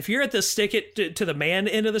spectrum. And if you're at the stick it to the man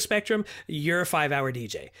end of the spectrum, you're a 5-hour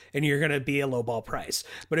DJ and you're going to be a lowball price.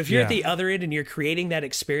 But if you're at the other end and you're creating that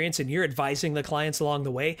experience and you're advising the clients along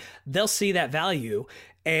the way, they'll see that value.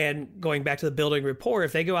 And going back to the building rapport,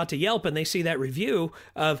 if they go out to Yelp and they see that review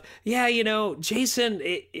of, yeah, you know, Jason,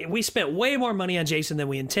 we spent way more money on Jason than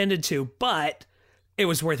we intended to, but it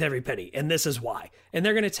was worth every penny. And this is why. And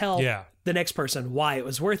they're going to tell the next person why it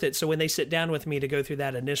was worth it. So when they sit down with me to go through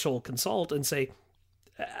that initial consult and say,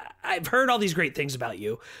 I've heard all these great things about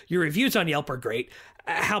you. Your reviews on Yelp are great.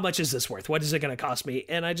 How much is this worth? What is it going to cost me?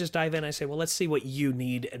 And I just dive in. I say, well, let's see what you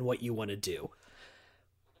need and what you want to do.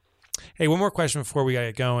 Hey, one more question before we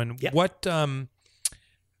get going. Yep. What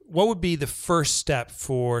would be the first step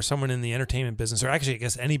for someone in the entertainment business, or actually, I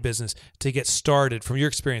guess, any business, to get started from your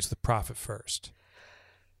experience with Profit First?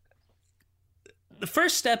 The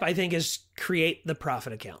first step, I think, is create the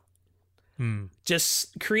profit account.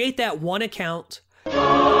 Just create that one account. Put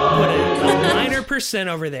a minor percent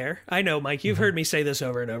over there. I know, Mike, you've heard me say this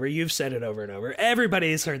over and over. You've said it over and over.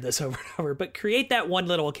 Everybody's heard this over and over. But create that one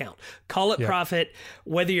little account. Call it profit.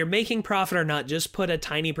 Whether you're making profit or not, just put a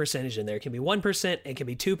tiny percentage in there. It can be 1%. It can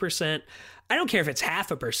be 2%. I don't care if it's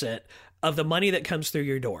 0.5% of the money that comes through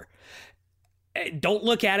your door. Don't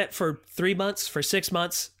look at it for 3 months, for 6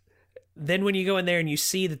 months. Then when you go in there and you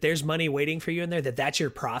see that there's money waiting for you in there, that's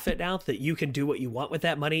your profit now, that you can do what you want with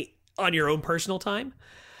that money on your own personal time,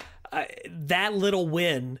 that little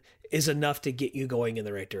win is enough to get you going in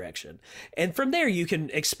the right direction. And from there, you can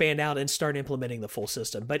expand out and start implementing the full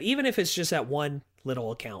system. But even if it's just that one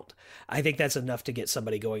little account, I think that's enough to get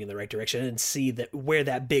somebody going in the right direction and see that where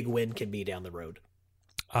that big win can be down the road.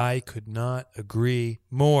 I could not agree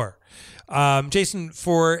more. Jason,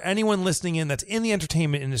 for anyone listening in that's in the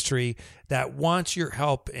entertainment industry that wants your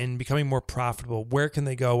help in becoming more profitable, where can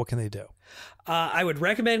they go? What can they do? I would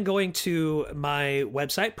recommend going to my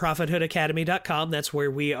website, ProfitHoodAcademy.com. That's where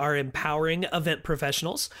we are empowering event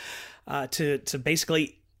professionals to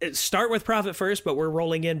basically start with profit first, but we're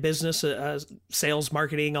rolling in business, sales,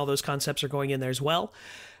 marketing, all those concepts are going in there as well.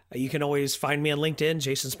 You can always find me on LinkedIn,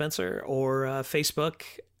 Jason Spencer, or Facebook,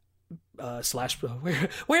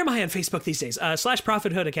 where am I on Facebook these days?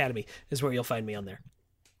 /Profit Hood Academy is where you'll find me on there.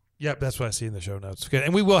 Yep, that's what I see in the show notes. Good.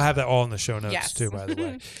 And we will have that all in the show notes too, by the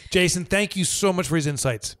way. Jason, thank you so much for his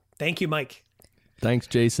insights. Thank you, Mike. Thanks,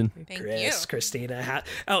 Jason. Thank Chris, you. Christina.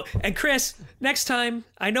 And Chris, next time,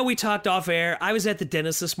 I know we talked off air. I was at the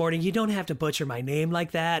dentist this morning. You don't have to butcher my name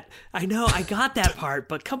like that. I know, I got that part,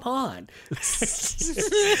 but come on.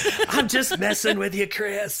 I'm just messing with you,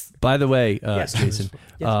 Chris. By the way, Yes. Jason,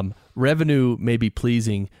 Yes. Revenue may be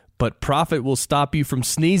pleasing, but profit will stop you from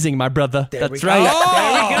sneezing, my brother. That's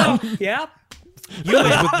right. There we go. Yeah.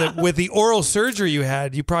 With the oral surgery you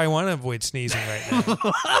had, you probably want to avoid sneezing right now.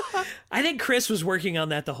 I think Chris was working on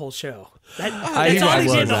that the whole show. That's I all he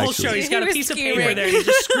was, did the whole actually. show. He's got He a was piece of scheming. paper there. He's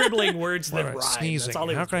just scribbling words that Right, rhyme. sneezing. That's all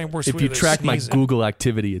he How was can I doing. work If you track my Google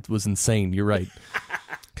activity, it was insane. You're right.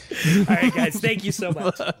 All right, guys. Thank you so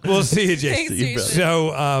much. We'll see you, Jason. Thanks, Jason. So,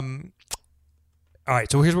 all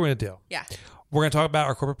right. So here's what we're going to do. Yeah. We're going to talk about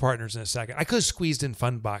our corporate partners in a second. I could have squeezed in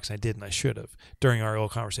Fundbox. I didn't. I should have during our little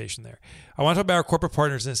conversation there. I want to talk about our corporate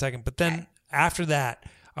partners in a second. But then after that,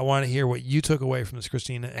 I want to hear what you took away from this,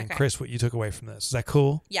 Christina, and Chris, what you took away from this. Is that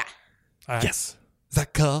cool? Yeah. All right. Yes. Is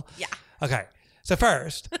that cool? Yeah. Okay. So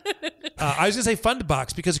first, I was going to say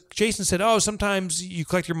Fundbox because Jason said, oh, sometimes you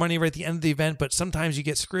collect your money right at the end of the event, but sometimes you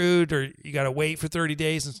get screwed or you got to wait for 30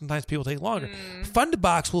 days and sometimes people take longer.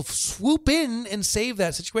 Fundbox will swoop in and save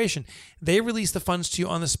that situation. They release the funds to you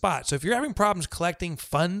on the spot. So if you're having problems collecting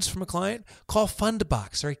funds from a client, call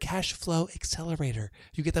Fundbox. They're a cash flow accelerator.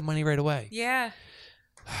 You get that money right away. Yeah.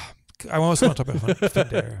 I also want to talk about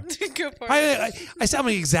Fundera. Go for it. I sound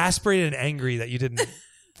like exasperated and angry that you didn't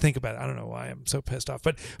think about it. I don't know why I'm so pissed off.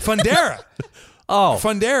 But Fundera.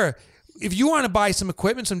 Fundera. If you want to buy some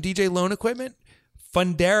equipment, some DJ loan equipment,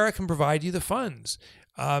 Fundera can provide you the funds.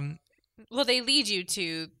 Well, they lead you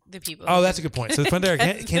to the people. Oh, that's a good point. So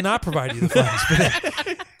Fundera cannot provide you the funds,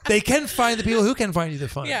 but they can find the people who can find you the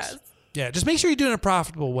funds. Yes. Yeah, just make sure you do it in a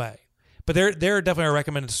profitable way. But they're definitely a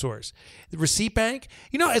recommended source. The Receipt Bank,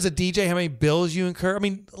 you know, as a DJ, how many bills you incur? I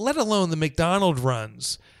mean, let alone the McDonald's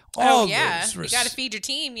runs. Oh, yeah. You got to feed your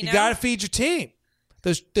team, you know? You got to feed your team.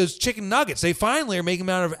 Those chicken nuggets, they finally are making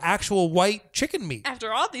them out of actual white chicken meat.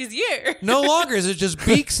 After all these years. No longer is it just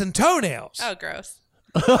beaks and toenails. Oh, gross.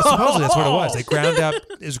 Supposedly that's what it was. They ground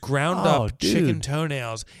up dude. chicken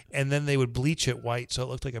toenails, and then they would bleach it white so it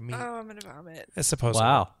looked like a meat. Oh, I'm gonna vomit. That's supposedly.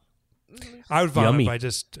 Wow. I would vomit, Yummy. but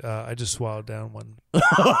I just swallowed down one.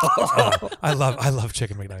 I love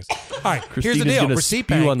chicken McNuggets. All right, here's the Christina's deal. gonna Receipt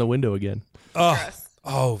spew bank. on the window again.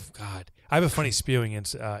 Oh God, I have a funny spewing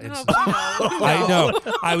incident. No. I know.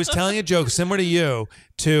 I was telling a joke similar to you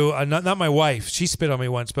to not my wife. She spit on me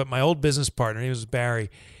once, but my old business partner. He was Barry.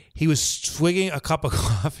 He was swigging a cup of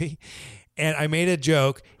coffee, and I made a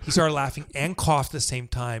joke. He started laughing and coughed at the same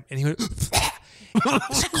time, and he went.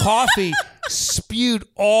 His coffee spewed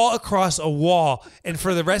all across a wall, and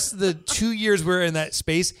for the rest of the 2 years we were in that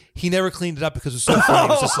space, he never cleaned it up because it was so funny. It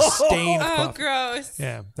was just a stain of Oh, coffee. gross.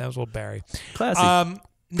 Yeah, that was old Barry. Classy.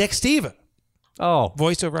 Nextiva, Oh.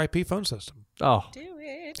 voice over IP phone system. Oh. Do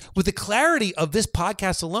it. With the clarity of this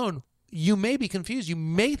podcast alone, you may be confused. You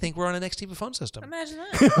may think we're on an Nextiva phone system. Imagine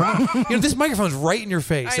that. This microphone's right in your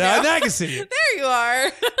face. I know. I can see you. There you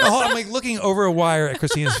are. I'm like looking over a wire at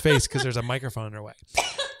Christina's face because there's a microphone in her way.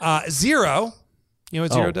 Zero. You know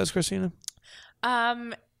what Zero does, Christina?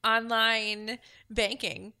 Online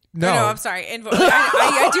banking. No. Or I'm sorry. I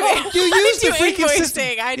do. You use the I do freaking invoicing. system.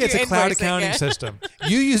 I do It's a cloud invoicing, accounting yeah. system.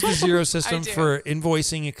 You use the Zero system do. for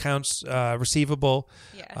invoicing accounts receivable.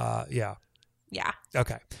 Yeah. Yeah. Yeah.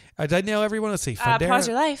 Okay. Did I nail everyone? Let's see. Fundera. Pause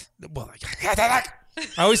your life. Well, I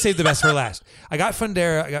always save the best for last. I got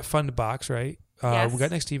Fundera. I got Fundbox, right? Yes. We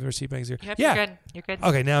got Nextiva, Receipt Bank Zero. Yep, Yeah. You're good. You're good.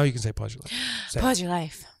 Okay, now you can say pause your life. Say it. Pause your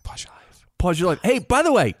life. Pause your life. Pause your life. Hey, by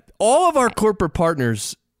the way, all of our corporate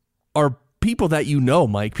partners are people that you know,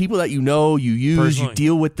 Mike. People that you know, you use, Personally. you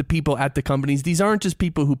deal with the people at the companies. These aren't just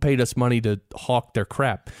people who paid us money to hawk their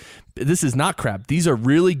crap. This is not crap. These are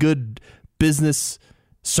really good business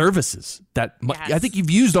services that Yes. I think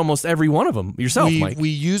you've used almost every one of them yourself, Mike. We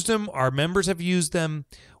used them. Our members have used them.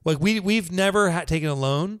 Like we've never taken a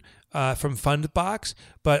loan from Fundbox,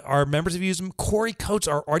 but our members have used them. Corey Coates,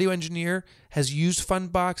 our audio engineer, has used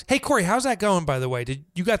Fundbox. Hey, Corey, how's that going? By the way,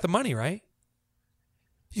 you got the money, right?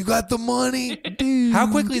 You got the money, dude. How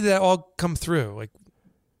quickly did that all come through? Like,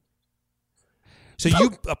 so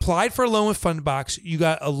you applied for a loan with Fundbox. You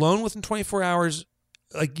got a loan within 24 hours.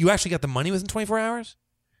 Like, you actually got the money within 24 hours.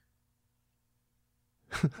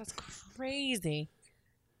 That's crazy.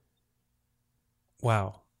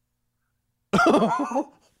 Wow.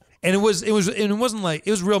 And it wasn't like,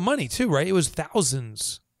 it was real money too, right? It was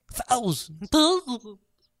thousands. It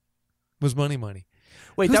was money.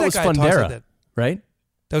 Wait, Who's that was guy that talks like Fundera, that? right?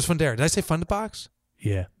 That was Fundera. Did I say Fundbox?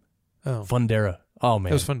 Yeah. Oh, Fundera. Oh,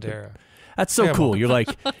 man. that was Fundera. That's so Yeah, cool. well- You're like,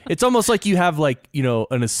 it's almost like you have like,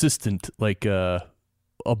 an assistant, like a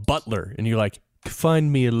butler, and you're like,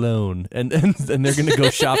 find me a loan, and they're gonna go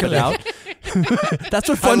shop it out. That's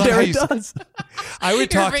what I love how Fundera you- does. I would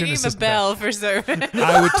You're talk to an ringing the assistant. bell for service.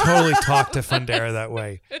 I would totally talk to Fundera that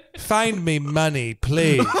way. Find me money,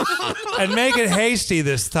 please, and make it hasty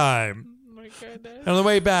this time. Oh my goodness. And on the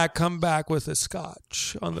way back, come back with a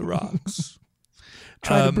scotch on the rocks.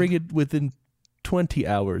 Try to bring it within 20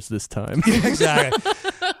 hours this time. Exactly.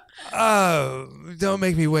 Oh, don't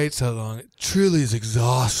make me wait so long. It truly is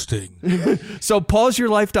exhausting. So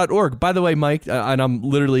pauseyourlife.org. By the way, Mike, and I'm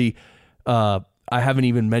literally, I haven't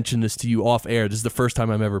even mentioned this to you off air. This is the first time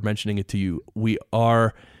I'm ever mentioning it to you. We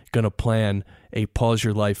are going to plan a Pause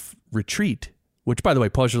Your Life retreat, which, by the way,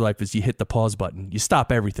 Pause Your Life is you hit the pause button, you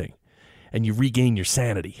stop everything, and you regain your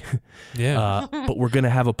sanity. Yeah. But we're going to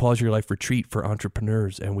have a Pause Your Life retreat for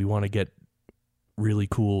entrepreneurs, and we want to get really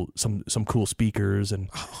cool, some cool speakers, and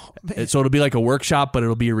so it'll be like a workshop, but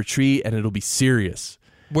it'll be a retreat, and it'll be serious.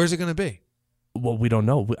 Where's it going to be? Well, we don't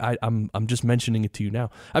know. I'm just mentioning it to you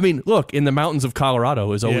now. I mean, look, in the mountains of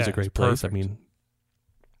Colorado is always Yeah, a great it's place. perfect. I mean,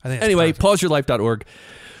 I think. anyway, perfect. pauseyourlife.org.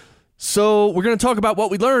 So we're going to talk about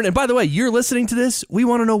what we learned. And by the way, you're listening to this. We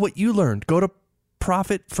want to know what you learned. Go to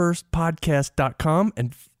profitfirstpodcast.com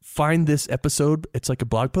and find this episode. It's like a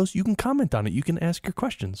blog post. You can comment on it. You can ask your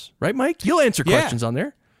questions. Right, Mike? You'll answer Yeah. questions on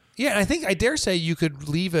there. Yeah, and I think I dare say you could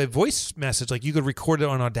leave a voice message, like you could record it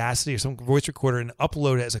on Audacity or some voice recorder and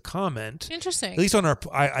upload it as a comment. Interesting. At least on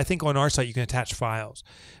I think on our site you can attach files,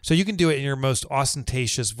 so you can do it in your most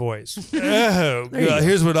ostentatious voice. Oh, God,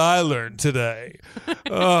 here's what I learned today.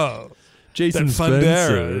 Oh, Jason that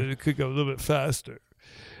Fundera, it could go a little bit faster.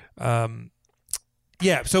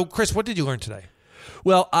 Yeah. So, Chris, what did you learn today?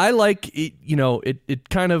 Well, I like it, it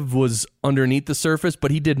kind of was underneath the surface,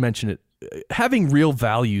 but he did mention it. Having real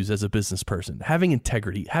values as a business person, having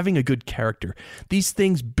integrity, having a good character, these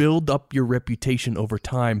things build up your reputation over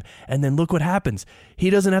time. And then look what happens.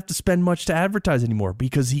 He doesn't have to spend much to advertise anymore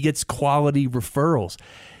because he gets quality referrals.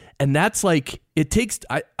 And that's like, it takes,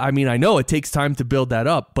 I mean, I know it takes time to build that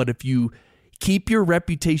up, but if you keep your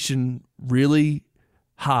reputation really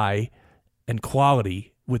high and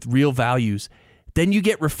quality with real values, then you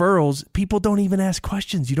get referrals. People don't even ask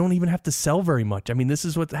questions. You don't even have to sell very much. I mean, this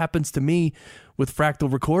is what happens to me with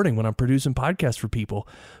Fractal Recording when I'm producing podcasts for people.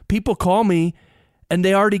 People call me and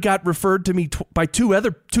they already got referred to me by two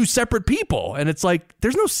separate people. And it's like,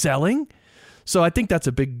 there's no selling. So I think that's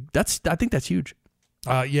I think that's huge.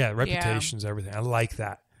 Reputation's everything. I like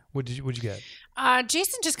that. What'd you get?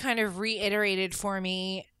 Jason just kind of reiterated for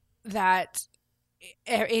me that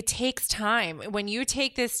it takes time. When you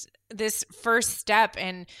take this first step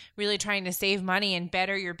and really trying to save money and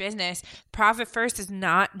better your business, Profit First is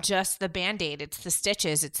not just the Band-Aid. It's the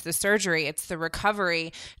stitches, it's the surgery, it's the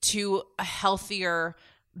recovery to a healthier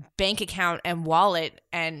bank account and wallet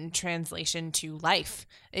and translation to life.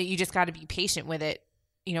 You just got to be patient with it,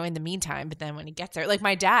 in the meantime. But then when he gets there, like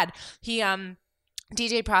my dad, he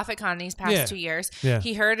DJ ProfitCon these past 2 years. Yeah.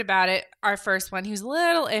 He heard about it, our first one. He was a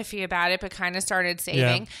little iffy about it, but kind of started saving.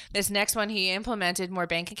 Yeah. This next one, he implemented more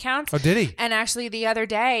bank accounts. Oh, did he? And actually the other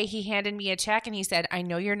day, he handed me a check and he said, I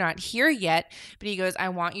know you're not here yet, but he goes, I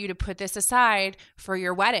want you to put this aside for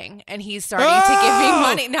your wedding. And he's starting to give me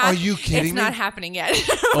money. Are you kidding me? It's not happening yet.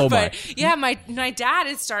 But yeah, my dad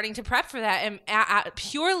is starting to prep for that, and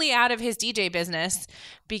purely out of his DJ business,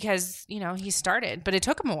 because, he started, but it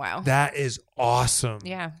took him a while. That is awesome.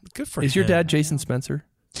 Yeah. Good for him. Is your dad Jason Spencer?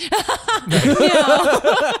 Well,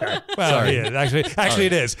 sorry. Yeah, actually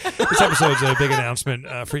it is. This episode's a big announcement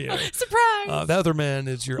for you. Surprise! The other man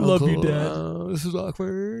is your Love uncle. you, Dad. This is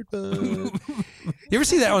awkward. You ever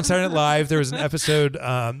see that on Saturday Night Live? There was an episode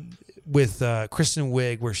with Kristen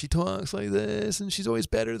Wiig where she talks like this, and she's always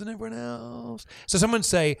better than everyone else. So someone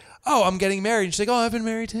say, "Oh, I'm getting married," and she's like, "Oh, I've been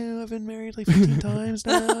married too. I've been married like 15 times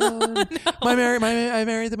now. No. I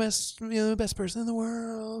married the best person in the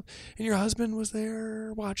world, and your husband was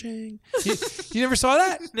there watching." You never saw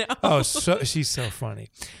that? No. Oh, she's so funny.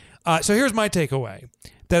 So here's my takeaway: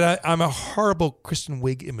 that I'm a horrible Kristen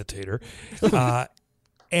Wiig imitator,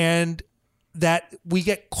 and that we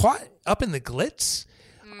get caught up in the glitz.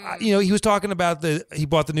 He was talking about he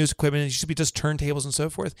bought the newest equipment, and it should be just turntables and so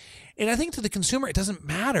forth. And I think to the consumer, it doesn't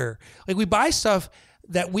matter. Like, we buy stuff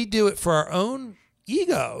that we do it for our own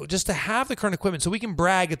ego, just to have the current equipment so we can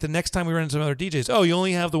brag at the next time we run into some other DJs. Oh, you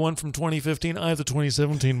only have the one from 2015. I have the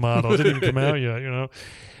 2017 model. It didn't even come out yet,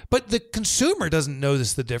 But the consumer doesn't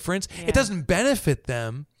notice the difference. Yeah. It doesn't benefit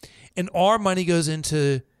them. And our money goes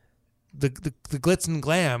into the glitz and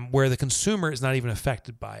glam where the consumer is not even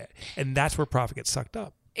affected by it. And that's where profit gets sucked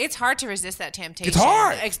up. It's hard to resist that temptation. It's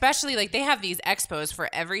hard. Especially, like, they have these expos for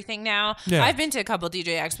everything now. Yeah. I've been to a couple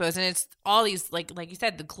DJ expos, and it's all these, like you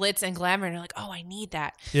said, the glitz and glamour, and you're like, oh, I need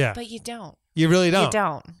that. Yeah. But you don't. You really don't. You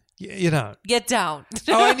don't. You don't. You don't.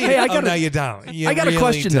 Oh, I need it. No, you don't. I got a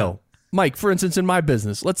question, though. Mike, for instance, in my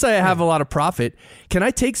business, let's say I have a lot of profit. Can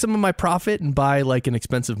I take some of my profit and buy like an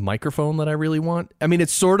expensive microphone that I really want? I mean,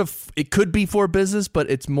 it could be for business, but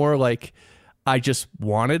it's more like I just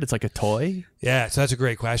want it. It's like a toy. Yeah, so that's a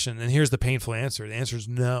great question. And here's the painful answer. The answer is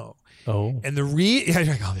no. Oh. And you're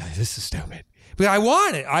like, oh, this is stupid. But I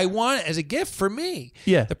want it. I want it as a gift for me.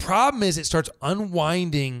 Yeah. The problem is it starts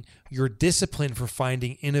unwinding your discipline for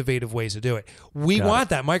finding innovative ways to do it. We want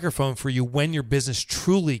that microphone for you when your business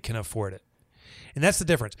truly can afford it. And that's the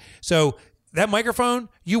difference. So that microphone,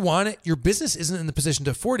 you want it. Your business isn't in the position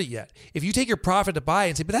to afford it yet. If you take your profit to buy it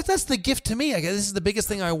and say, but that's the gift to me. I guess this is the biggest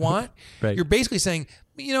thing I want. Right. You're basically saying,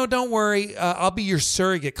 don't worry. I'll be your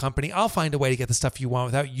surrogate company. I'll find a way to get the stuff you want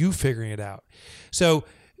without you figuring it out. So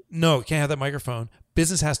no, you can't have that microphone.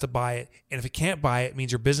 Business has to buy it. And if it can't buy it, it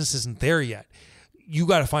means your business isn't there yet. You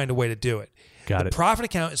got to find a way to do it. Got it. The profit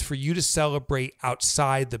account is for you to celebrate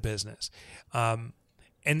outside the business. And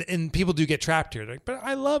people do get trapped here. They're like, but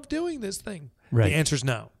I love doing this thing. Right. The answer is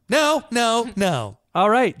no. No. All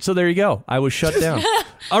right. So there you go. I was shut down.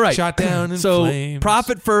 All right. Shot down in so flames.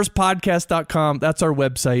 ProfitFirstPodcast.com. That's our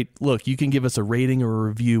website. Look, you can give us a rating or a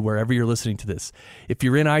review wherever you're listening to this. If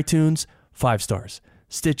you're in iTunes, 5 stars.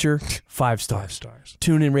 Stitcher, 5 stars. 5 stars.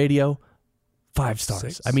 TuneIn Radio, 5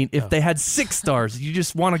 stars. 6. I mean, if they had 6 stars, you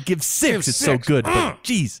just want to give 6. It's so good. But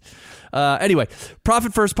geez. Anyway,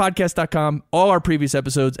 ProfitFirstPodcast.com, all our previous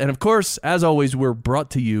episodes. And of course, as always, we're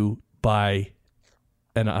brought to you by,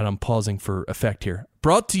 and I'm pausing for effect here,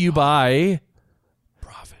 brought to you by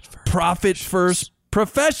Profit First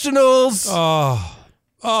Professionals.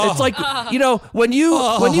 It's like, when you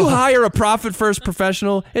hire a Profit First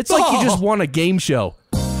professional, it's like you just won a game show.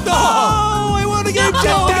 I want a game show.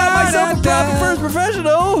 I got myself a Profit First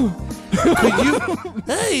professional. Could you?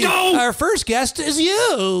 Hey, our first guest is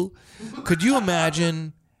you. Could you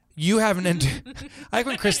imagine? You have an I like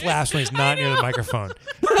when Chris laughs when he's not near the microphone.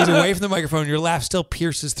 He's away from the microphone. Your laugh still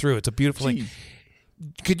pierces through. It's a beautiful thing.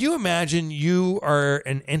 Could you imagine you are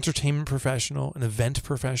an entertainment professional, an event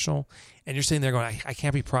professional, and you're sitting there going, I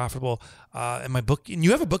can't be profitable. And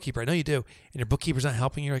you have a bookkeeper. I know you do. And your bookkeeper's not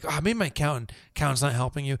helping you. You're like, maybe my accountant's not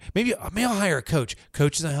helping you. Maybe I'll hire a coach.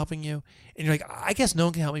 Coach is not helping you. And you're like, I guess no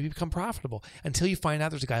one can help me become profitable, until you find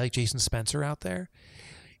out there's a guy like Jason Spencer out there.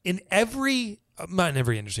 Not in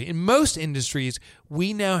every industry, in most industries,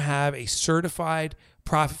 we now have a certified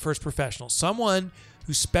profit first professional, someone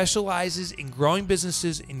who specializes in growing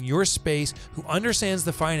businesses in your space, who understands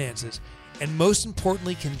the finances, and most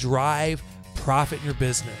importantly, can drive profit in your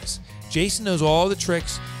business. Jason knows all the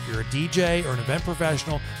tricks. If you're a DJ or an event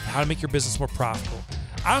professional, how to make your business more profitable.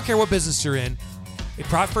 I don't care what business you're in, a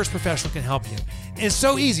Profit First professional can help you. And it's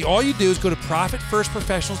so easy. All you do is go to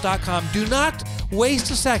ProfitFirstProfessionals.com. Do not waste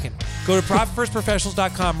a second. Go to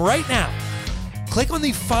ProfitFirstProfessionals.com right now. Click on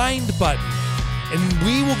the Find button, and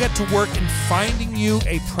we will get to work in finding you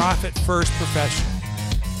a Profit First professional.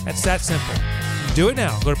 That's that simple. Do it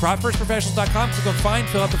now. Go to ProfitFirstProfessionals.com, click on Find,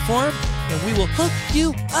 fill out the form, and we will hook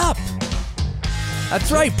you up.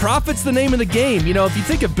 That's right. Profit's the name of the game. You know, if you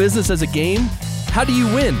think of business as a game, how do you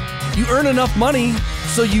win? You earn enough money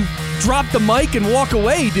so you drop the mic and walk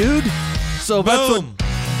away, dude. So that's what.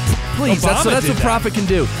 Please, that's what profit can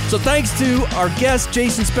do. So thanks to our guest,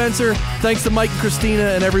 Jason Spencer. Thanks to Mike and Christina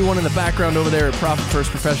and everyone in the background over there at Profit First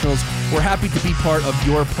Professionals. We're happy to be part of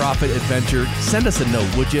your profit adventure. Send us a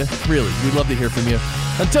note, would you? Really, we'd love to hear from you.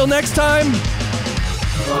 Until next time,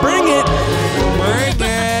 bring it. Bring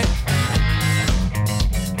it.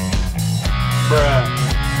 Bruh,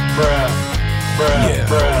 bruh, bruh, Yeah,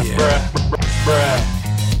 bruh, yeah. bruh, bruh,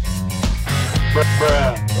 bruh,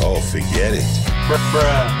 bruh, Oh, forget it. bruh,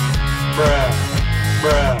 bruh,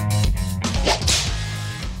 bruh.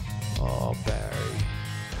 Oh, Barry.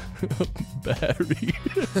 Barry.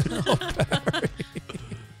 Oh, Barry.